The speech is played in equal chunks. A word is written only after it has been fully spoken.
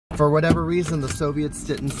For whatever reason, the Soviets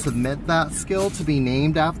didn't submit that skill to be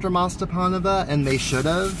named after Mostepanova, and they should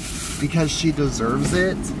have, because she deserves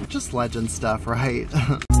it. Just legend stuff, right?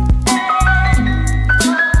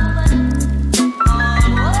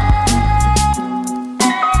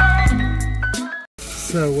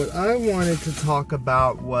 So what I wanted to talk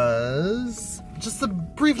about was just a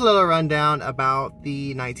brief little rundown about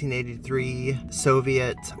the 1983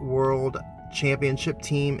 Soviet World Championship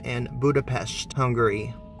team in Budapest,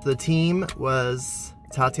 Hungary. The team was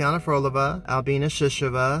Tatiana Frolova, Albina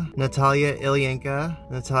Shishova, Natalia Ilienko,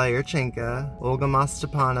 Natalia Yurchenko, Olga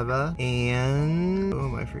Mostepanova, and who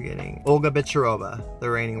am I forgetting? Olga Bicherova, the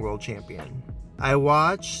reigning world champion. I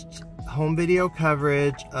watched home video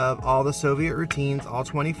coverage of all the Soviet routines, all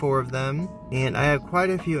 24 of them, and I have quite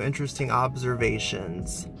a few interesting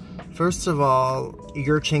observations. First of all,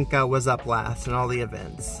 Yurchenko was up last in all the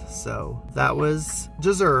events, so that was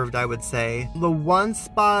deserved, I would say. The one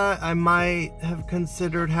spot I might have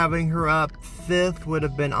considered having her up 5th would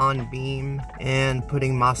have been on beam and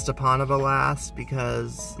putting Mostepanova last,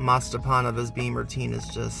 because Mostepanova's beam routine is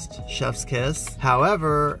just chef's kiss.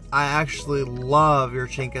 However, I actually love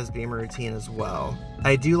Yurchenko's beam routine as well.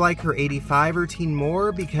 I do like her 85 routine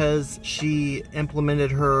more because she implemented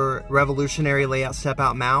her revolutionary layout step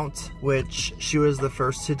out mount, which she was the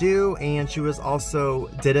first to do, and she was also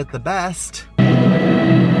did it the best.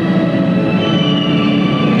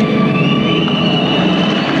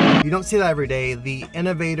 You don't see that every day. The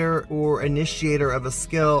innovator or initiator of a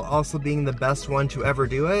skill also being the best one to ever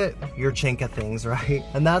do it. Yurchenko things, right?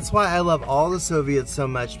 And that's why I love all the Soviets so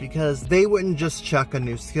much, because they wouldn't just chuck a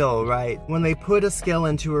new skill, right? When they put a skill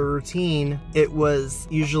into a routine, it was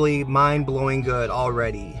usually mind-blowing good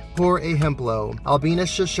already. For example, Albina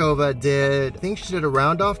Shishova did, I think she did a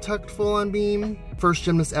round-off tucked full on beam. First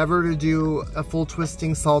gymnast ever to do a full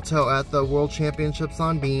twisting salto at the World Championships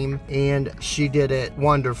on beam, and she did it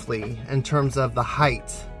wonderfully in terms of the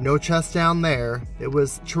height. No chest down there. It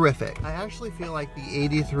was terrific. I actually feel like the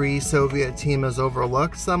 83 Soviet team is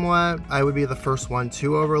overlooked somewhat. I would be the first one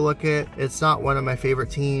to overlook it. It's not one of my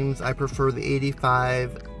favorite teams. I prefer the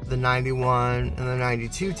 85, the 91, and the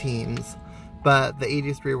 92 teams. But the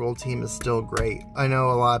 83 world team is still great. I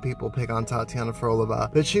know a lot of people pick on Tatiana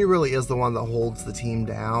Frolova, but she really is the one that holds the team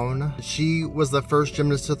down. She was the first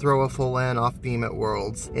gymnast to throw a full in off beam at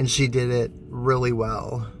Worlds, and she did it really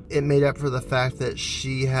well. It made up for the fact that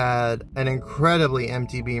she had an incredibly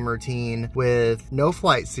empty beam routine with no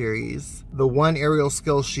flight series. The one aerial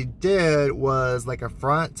skill she did was like a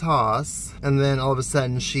front toss, and then all of a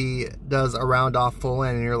sudden she does a round off full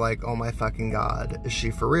in, and you're like, oh my fucking god, is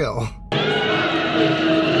she for real?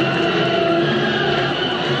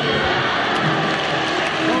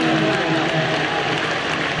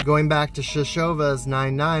 Going back to Shishova's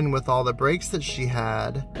 9-9 with all the breaks that she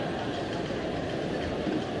had.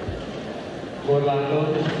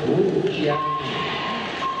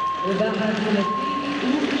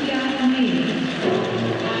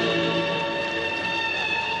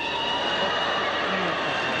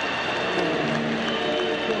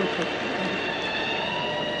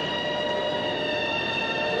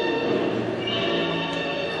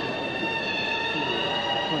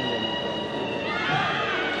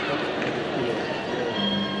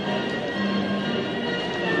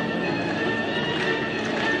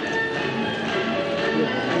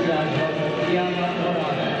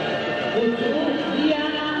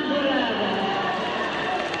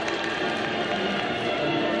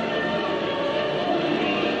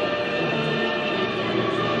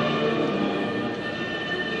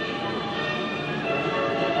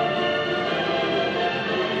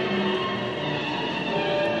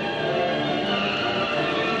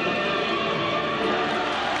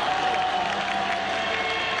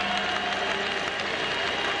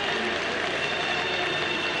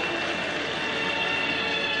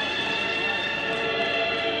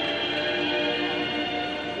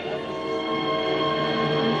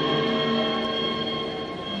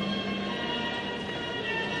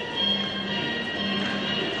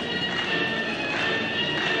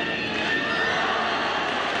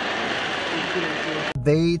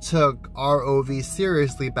 They took ROV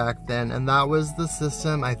seriously back then, and that was the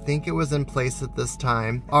system. I think it was in place at this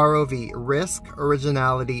time. ROV, risk,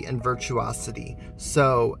 originality, and virtuosity.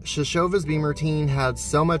 So Shishova's beam routine had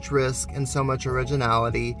so much risk and so much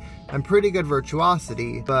originality, and pretty good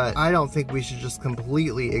virtuosity, but I don't think we should just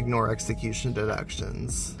completely ignore execution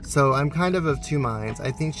deductions. So I'm kind of two minds.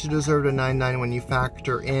 I think she deserved a 9-9 when you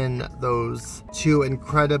factor in those two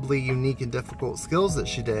incredibly unique and difficult skills that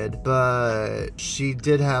she did, but she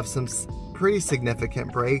did have some pretty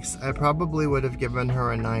significant breaks. I probably would have given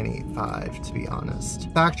her a 9.85, to be honest,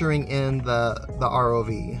 factoring in the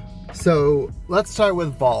ROV. So let's start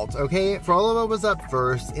with vault, okay? Frolova was up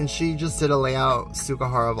first and she just did a layout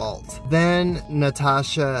Sukahara vault. Then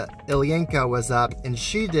Natalia Ilienko was up and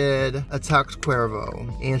she did a tucked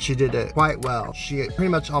Cuervo, and she did it quite well. She pretty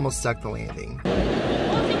much almost stuck the landing.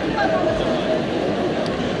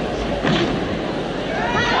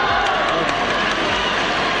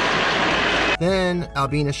 Then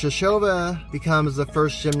Albina Shishova becomes the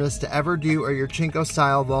first gymnast to ever do a Yurchenko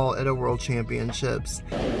style vault at a World Championships.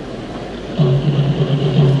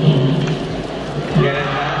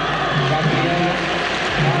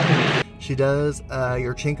 She does a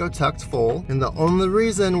Yurchenko tucked full, and the only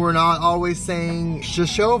reason we're not always saying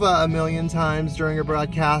Shishova a million times during a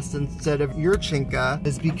broadcast instead of Yurchenko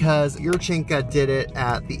is because Yurchenko did it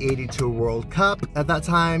at the 82 World Cup. At that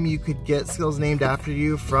time, you could get skills named after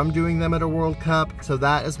you from doing them at a World Cup, so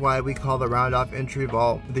that is why we call the round-off entry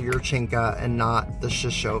vault the Yurchenko and not the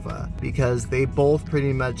Shishova, because they both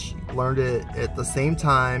pretty much learned it at the same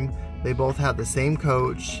time. They both had the same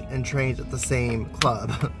coach and trained at the same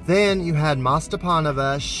club. Then you had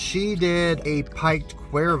Mostepanova. She did a piked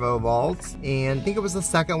Cuervo vault, and I think it was the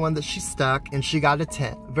second one that she stuck, and she got a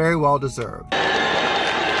 10. Very well deserved.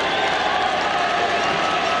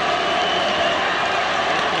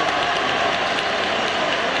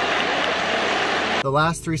 The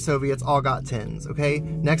last three Soviets all got 10s, okay?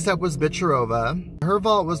 Next up was Bicherova. Her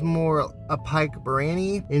vault was more a pike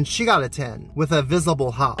Barani, and she got a 10 with a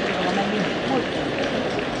visible hop.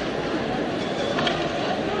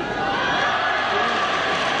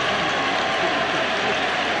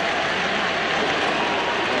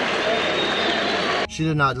 She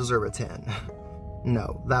did not deserve a 10.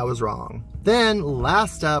 No, that was wrong. Then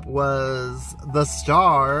last up was the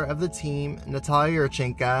star of the team, Natalia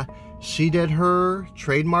Yurchenko. She did her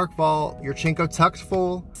trademark vault, Yurchenko tucked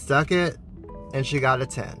full, stuck it, and she got a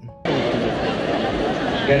 10.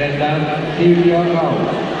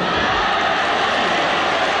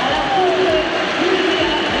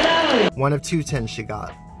 One of 2 10s she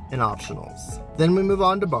got in optionals. Then we move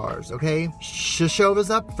on to bars, okay? Shishova's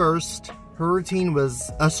up first. Her routine was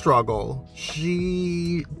a struggle.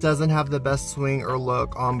 She doesn't have the best swing or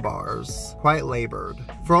look on bars. Quite labored.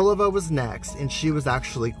 Frolova was next, and she was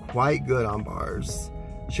actually quite good on bars.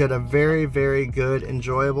 She had a very, very good,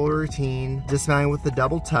 enjoyable routine, dismounting with the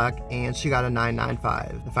double tuck, and she got a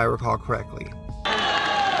 9.95, if I recall correctly.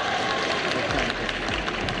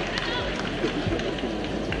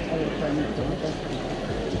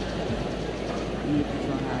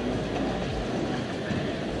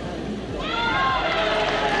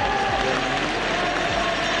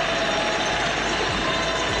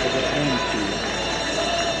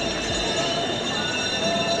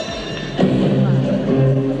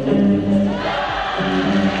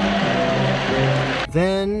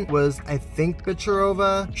 Then was, I think,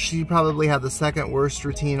 Bicherova. She probably had the second worst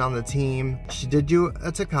routine on the team. She did do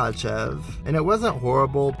a Tkachev, and it wasn't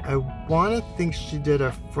horrible. I want to think she did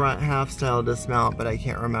a front half style dismount, but I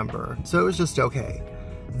can't remember. So it was just okay.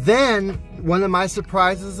 Then, one of my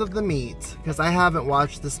surprises of the meet, because I haven't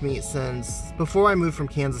watched this meet since before I moved from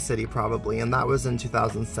Kansas City probably, and that was in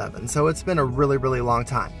 2007. So it's been a really, really long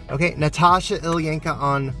time. Okay, Natalia Ilienko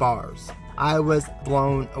on bars. I was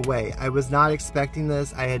blown away. I was not expecting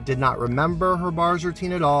this. I did not remember her bars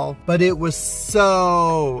routine at all, but it was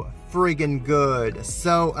so friggin' good.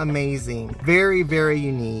 So amazing. Very, very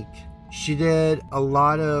unique. She did a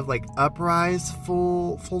lot of like uprise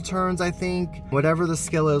full turns, I think. Whatever the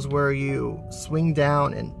skill is where you swing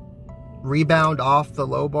down and rebound off the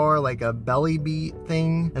low bar like a belly beat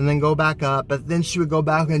thing and then go back up, but then she would go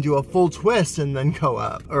back and do a full twist and then go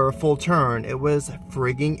up, or a full turn. It was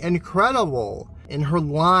frigging incredible. And her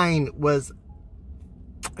line was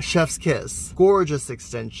chef's kiss. Gorgeous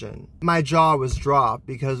extension. My jaw was dropped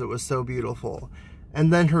because it was so beautiful.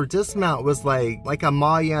 And then her dismount was like a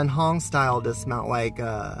Ma Yan Hong style dismount, like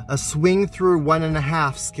a swing through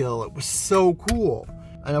 1.5 skill. It was so cool.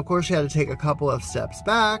 And of course she had to take a couple of steps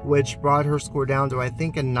back, which brought her score down to I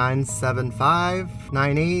think a 9.75,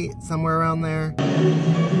 9.8, somewhere around there.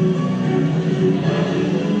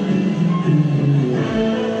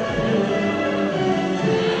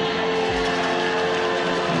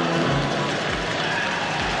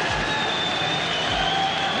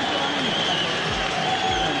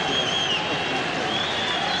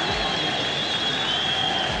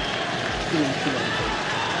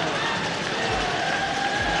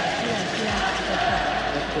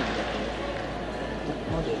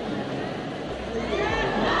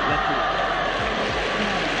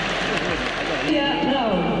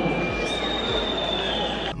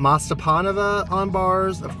 Mostepanova on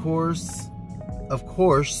bars, of course,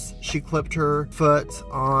 she clipped her foot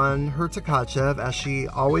on her Tkachev, as she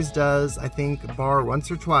always does, I think, bar once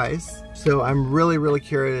or twice. So I'm really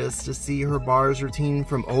curious to see her bars routine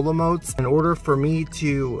from Olomouc. In order for me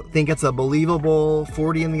to think it's a believable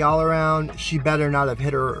 40 in the all-around, she better not have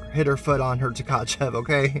hit her foot on her Tkachev,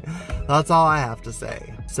 okay? That's all I have to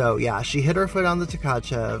say. So yeah, she hit her foot on the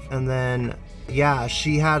Tkachev, and then yeah,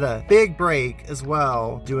 she had a big break as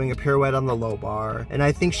well, doing a pirouette on the low bar, and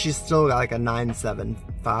I think she's still got like a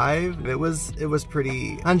 9.75. It was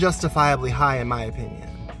pretty unjustifiably high in my opinion.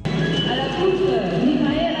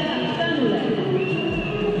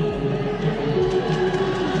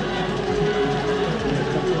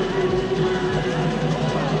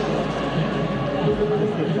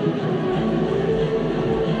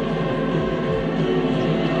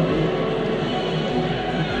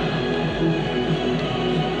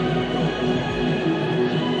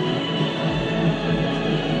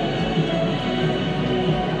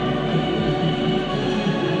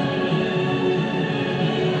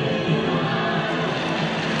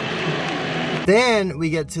 Then we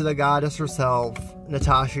get to the goddess herself,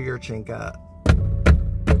 Natalia Yurchenko.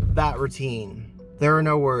 That routine. There are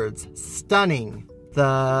no words. Stunning.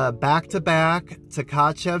 The back-to-back,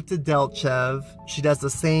 Tkachev to Delchev. She does the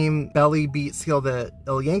same belly beat skill that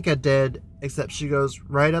Ilienko did, except she goes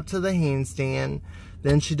right up to the handstand.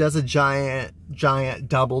 Then she does a giant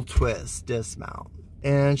double twist dismount.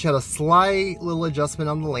 And she had a slight little adjustment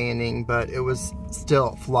on the landing, but it was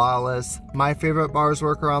still flawless. My favorite bars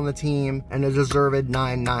worker on the team, and a deserved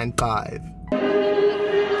 9.95.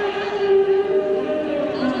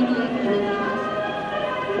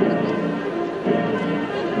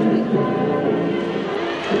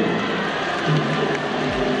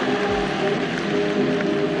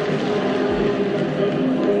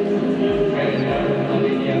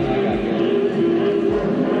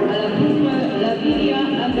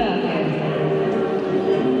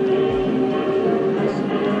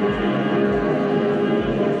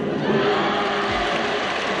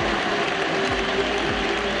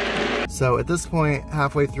 So at this point,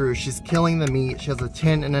 halfway through, she's killing the meet. She has a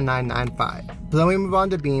 10 and a 9.95. So then we move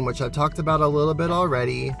on to beam, which I've talked about a little bit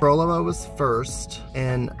already. Frolova was first,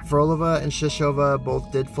 and Frolova and Shishova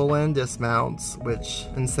both did full end dismounts, which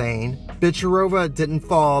insane. Bicherova didn't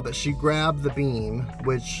fall, but she grabbed the beam,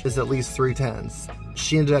 which is at least 3/10.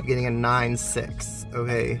 She ended up getting a 9.6,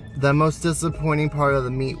 okay? The most disappointing part of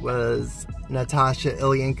the meet was Natalia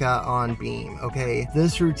Ilienko on beam, okay?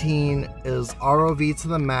 This routine is ROV to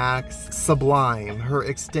the max, sublime. Her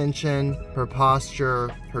extension, her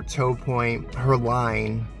posture, her toe point, her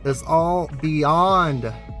line is all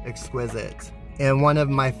beyond exquisite. And one of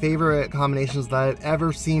my favorite combinations that I've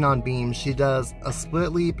ever seen on beam, she does a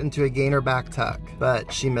split leap into a gainer back tuck, but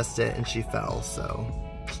she missed it and she fell, so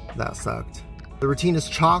that sucked. The routine is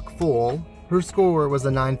chock full. Her score was a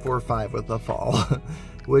 9.45 with the fall,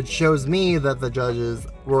 which shows me that the judges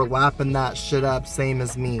were lapping that shit up same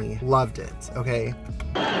as me. Loved it, okay?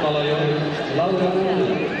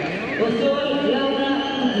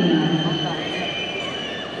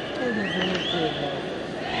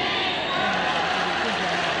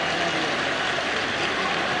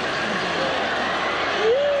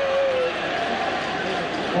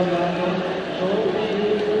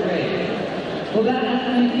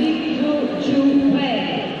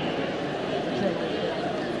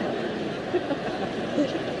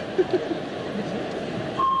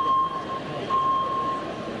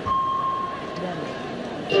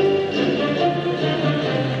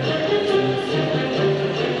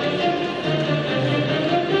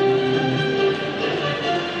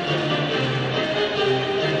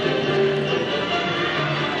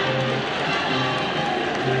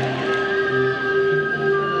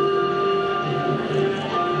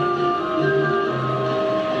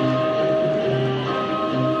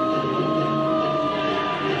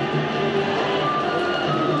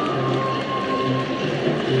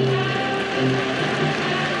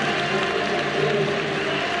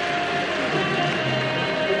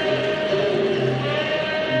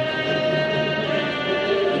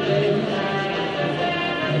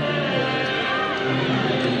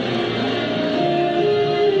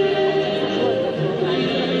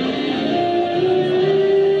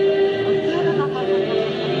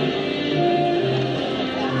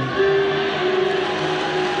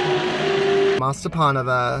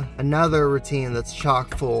 Mostepanova, another routine that's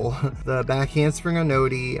chock full. The back handspring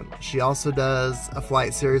Onodi. She also does a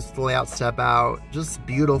flight series with the layout step out. Just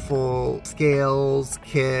beautiful scales,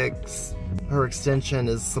 kicks. Her extension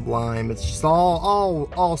is sublime. It's just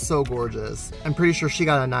all so gorgeous. I'm pretty sure she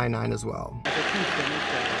got a 9.9 as well.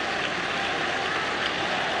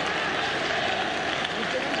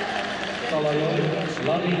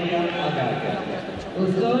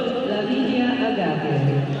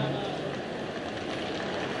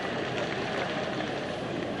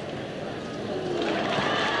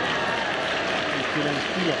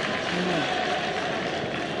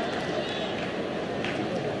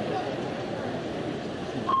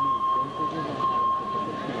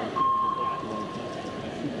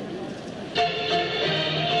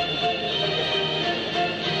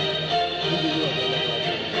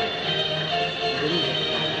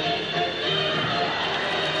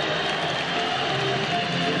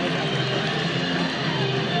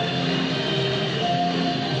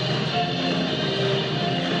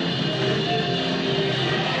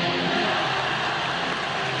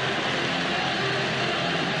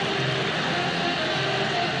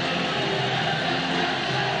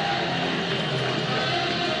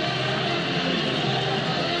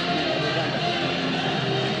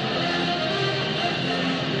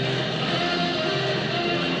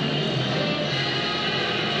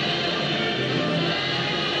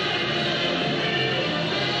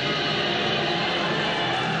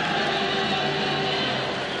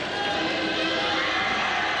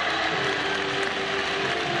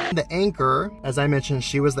 The anchor, as I mentioned,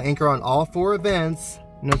 she was the anchor on all 4 events,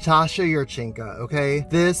 Natalia Yurchenko, okay?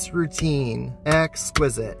 This routine,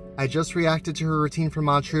 exquisite. I just reacted to her routine from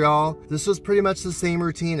Montreal. This was pretty much the same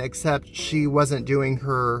routine, except she wasn't doing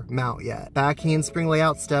her mount yet. Back handspring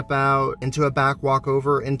layout, step out, into a back walk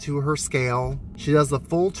over, into her scale. She does the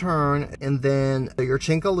full turn, and then the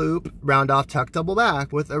Yurchenko loop, round off tuck double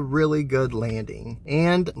back with a really good landing.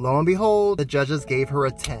 And lo and behold, the judges gave her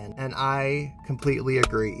a 10, and I completely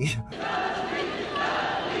agree.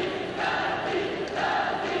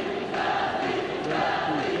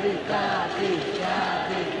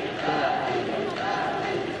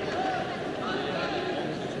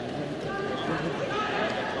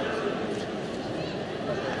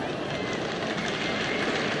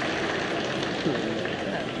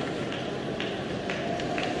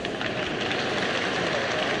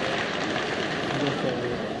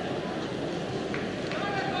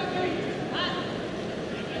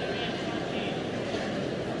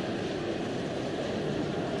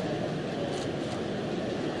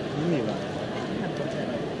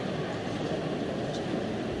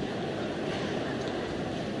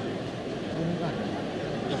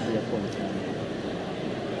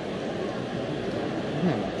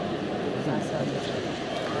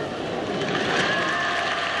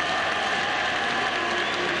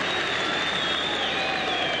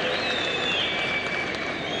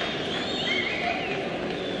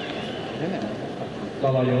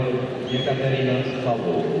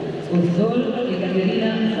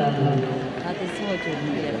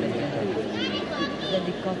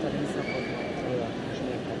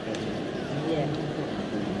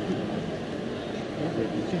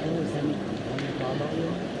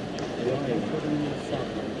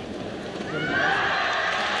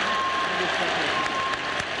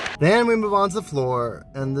 Then we move on to the floor,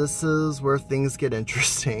 and this is where things get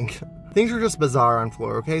interesting. Things were just bizarre on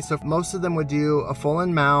floor, okay? So most of them would do a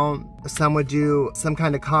full-in mount, some would do some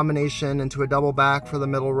kind of combination into a double back for the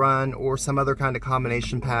middle run, or some other kind of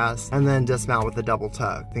combination pass, and then dismount with the double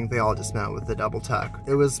tuck. I think they all dismount with the double tuck.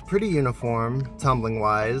 It was pretty uniform,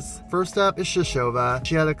 tumbling-wise. First up is Shishova.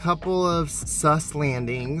 She had a couple of sus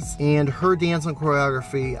landings, and her dance and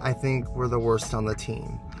choreography, I think, were the worst on the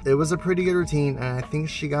team. It was a pretty good routine, and I think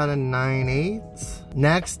she got a 9.8.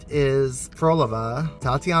 Next is Frolova,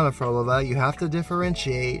 Tatiana Frolova. You have to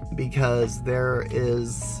differentiate because there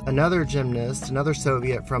is another gymnast, another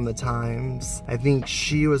Soviet from the times. I think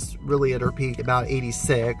she was really at her peak about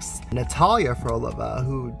 86. Natalia Frolova,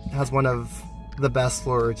 who has one of the best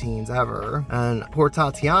floor routines ever. And poor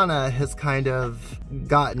Tatiana has kind of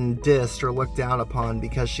gotten dissed or looked down upon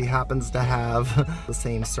because she happens to have the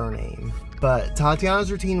same surname. But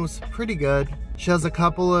Tatiana's routine was pretty good. She has a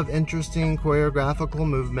couple of interesting choreographical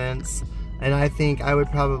movements, and I think I would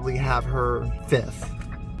probably have her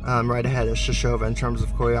 5th, right ahead of Shishova in terms of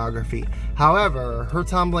choreography. However, her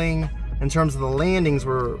tumbling in terms of the landings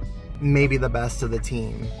were maybe the best of the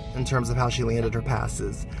team in terms of how she landed her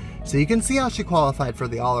passes. So you can see how she qualified for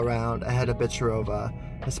the all-around ahead of Bicherova,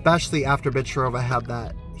 especially after Bicherova had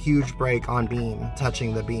that huge break on beam,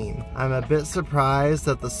 touching the beam. I'm a bit surprised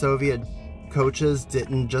that the Soviet coaches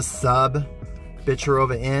didn't just sub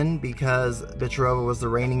Bicherova in because Bicherova was the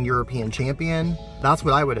reigning European champion. That's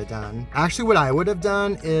what I would have done. Actually, what I would have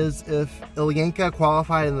done is if Ilienko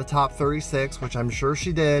qualified in the top 36, which I'm sure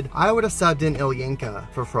she did, I would have subbed in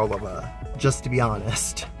Ilienko for Frolova, just to be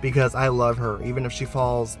honest, because I love her. Even if she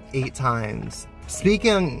falls 8 times,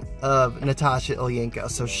 Speaking of Natalia Ilienko,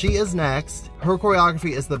 so she is next. Her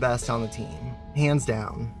choreography is the best on the team, hands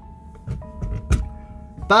down.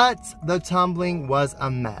 But the tumbling was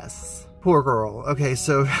a mess. Poor girl. Okay,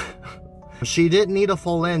 so she didn't need a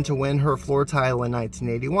full end to win her floor title in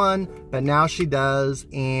 1981, but now she does,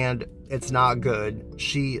 and it's not good.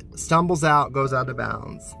 She stumbles out, goes out of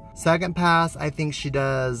bounds. Second pass, I think she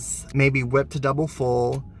does maybe whip to double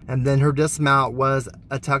full, and then her dismount was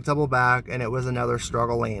a tuck double back, and it was another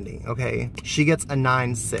struggle landing, okay? She gets a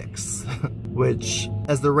 9-6, which,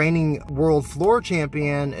 as the reigning world floor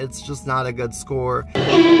champion, it's just not a good score.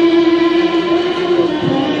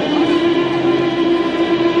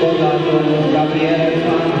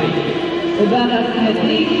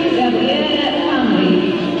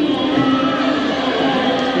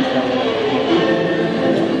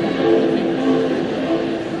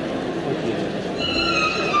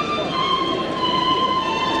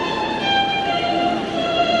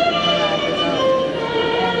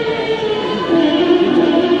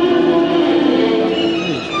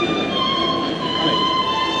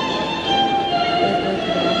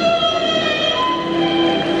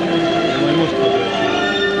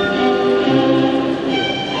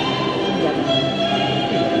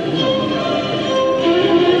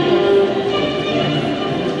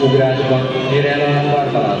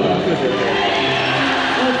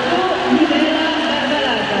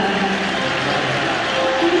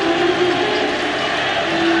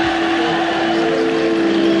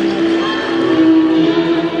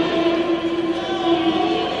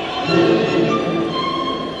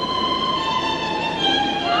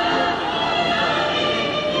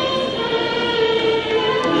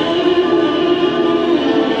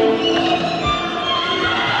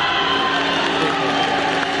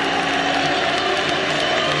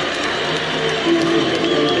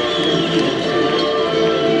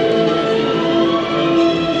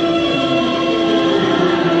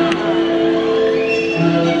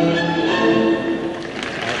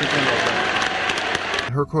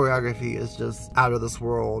 Her choreography is just out of this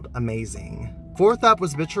world amazing. Fourth up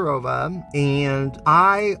was Bicherova, and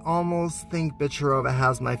I almost think Bicherova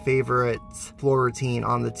has my favorite floor routine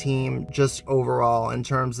on the team, just overall in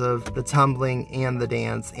terms of the tumbling and the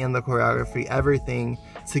dance and the choreography, everything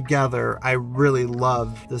together. I really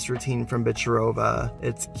love this routine from Bicherova.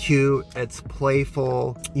 It's cute, it's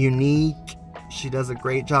playful, unique. She does a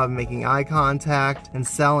great job of making eye contact and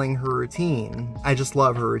selling her routine. I just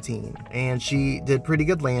love her routine. And she did pretty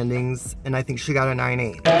good landings, and I think she got a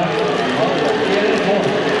 9-8.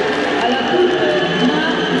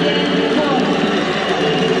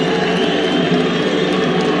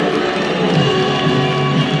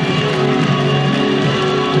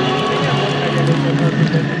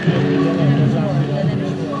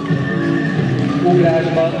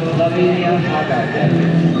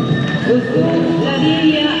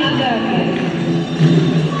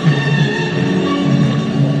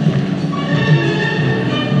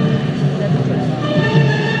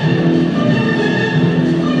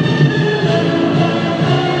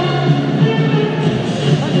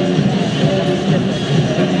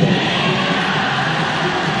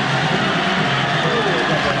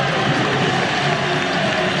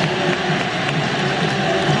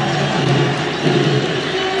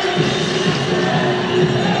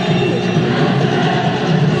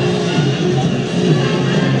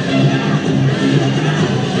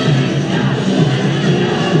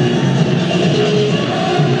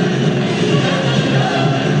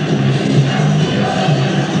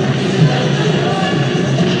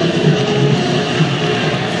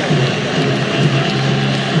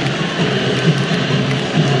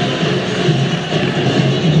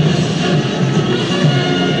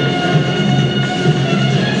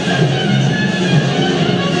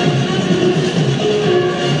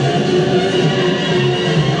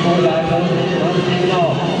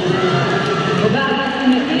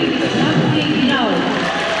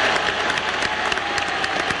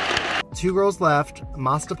 Two girls left.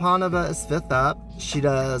 Mostepanova is fifth up. She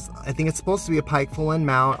does, I think it's supposed to be a pike full in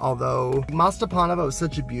mount, although Mostepanova was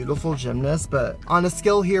such a beautiful gymnast, but on a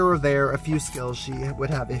skill here or there, a few skills she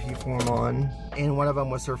would have iffy form on, and one of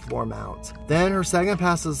them was her floor mount. Then her second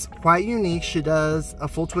pass is quite unique. She does a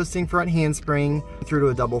full twisting front handspring through to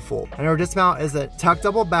a double full. And her dismount is a tuck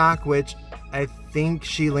double back, which I think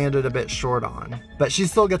she landed a bit short on, but she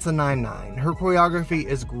still gets a 9-9. Her choreography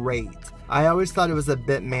is great. I always thought it was a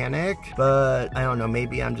bit manic, but I don't know,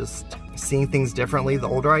 maybe I'm just seeing things differently the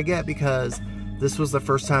older I get, because this was the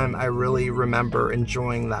first time I really remember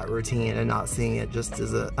enjoying that routine and not seeing it just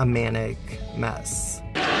as a manic mess.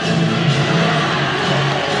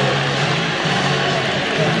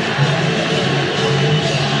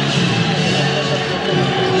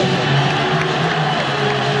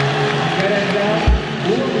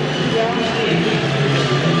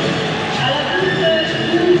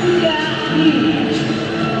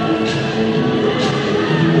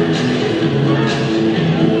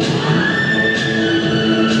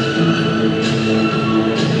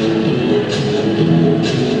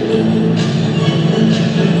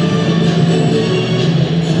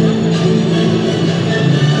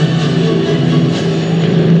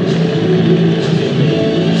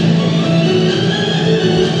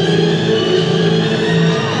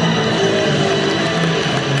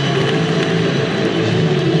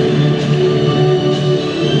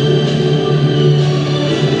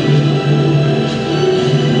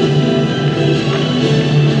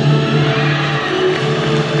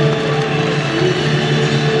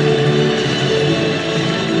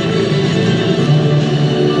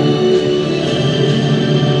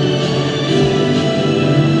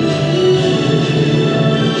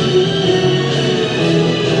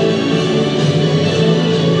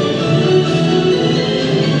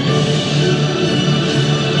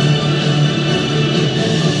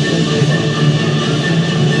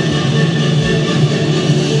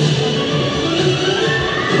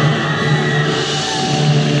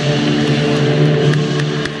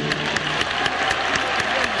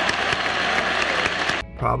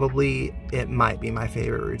 probably it might be my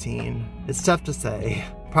favorite routine. It's tough to say.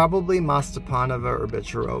 Probably Mostepanova or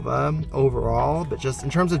Bicherova overall, but just in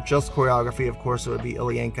terms of just choreography, of course, it would be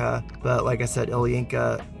Ilienko. But like I said,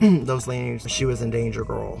 Ilienko, those landings, she was in danger,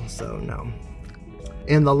 girl, so no.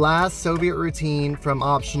 And the last Soviet routine from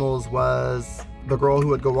optionals was the girl who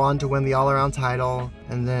would go on to win the all-around title,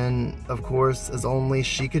 and then, of course, as only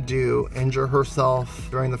she could do, injure herself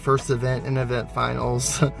during the first event in event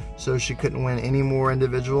finals, so she couldn't win any more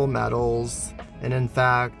individual medals. And in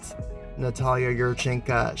fact, Natalia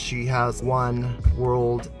Yurchenko, she has one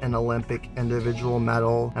world and Olympic individual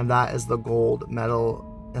medal, and that is the gold medal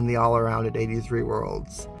in the all-around at 83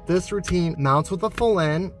 Worlds. This routine mounts with a full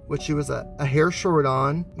in, which she was a hair short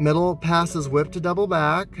on. Middle passes whip to double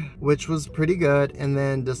back, which was pretty good, and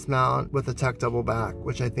then dismount with a tuck double back,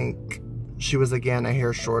 which I think she was again a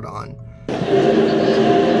hair short on.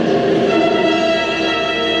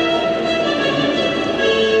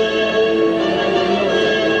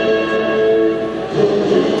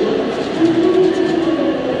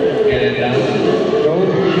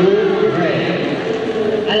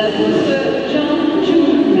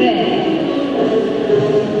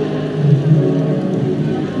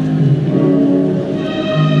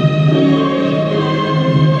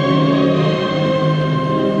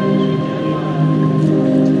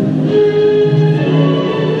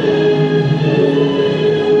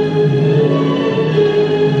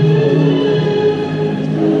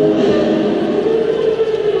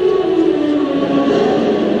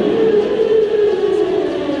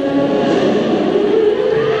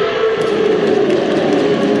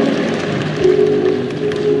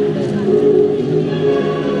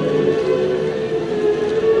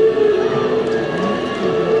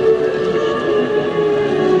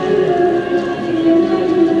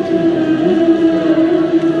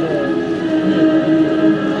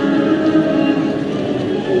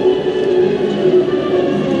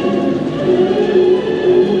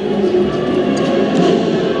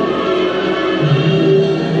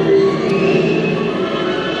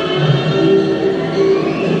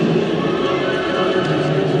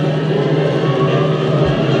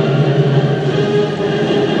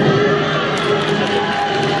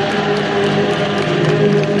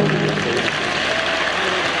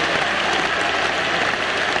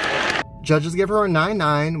 Judges give her a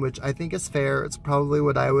 9.9, which I think is fair. It's probably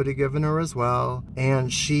what I would have given her as well.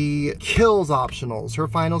 And she kills optionals. Her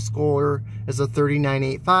final score is a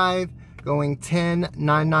 39.85, going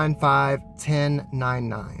 10.995,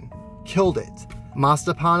 10.99. Killed it.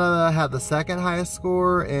 Mostepanova had the second highest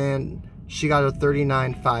score, and she got a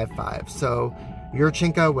 39.55. So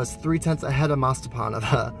Yurchenko was 0.3 ahead of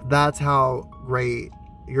Mostepanova. That's how great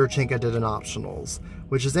Yurchenko did in optionals,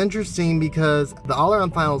 which is interesting because the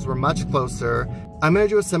all-around finals were much closer. I'm going to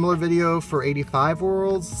do a similar video for 85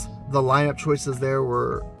 Worlds. The lineup choices there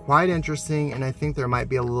were quite interesting, and I think there might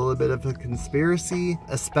be a little bit of a conspiracy,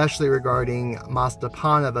 especially regarding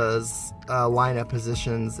Mostepanova's lineup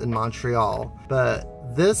positions in Montreal.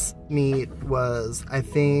 But this meet was, I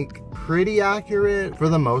think, pretty accurate for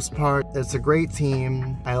the most part. It's a great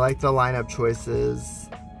team. I like the lineup choices.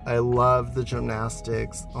 I love the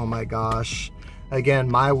gymnastics. Oh my gosh. Again,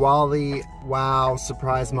 my Wally wow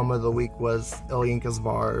surprise moment of the week was Ilienko's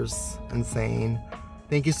bars. Insane.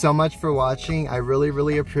 Thank you so much for watching. I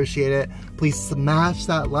really appreciate it. Please smash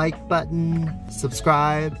that like button,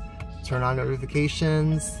 subscribe, turn on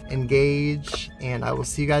notifications, engage, and I will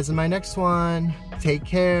see you guys in my next one. Take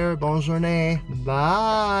care. Bonne journée.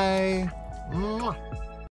 Bye. Mwah.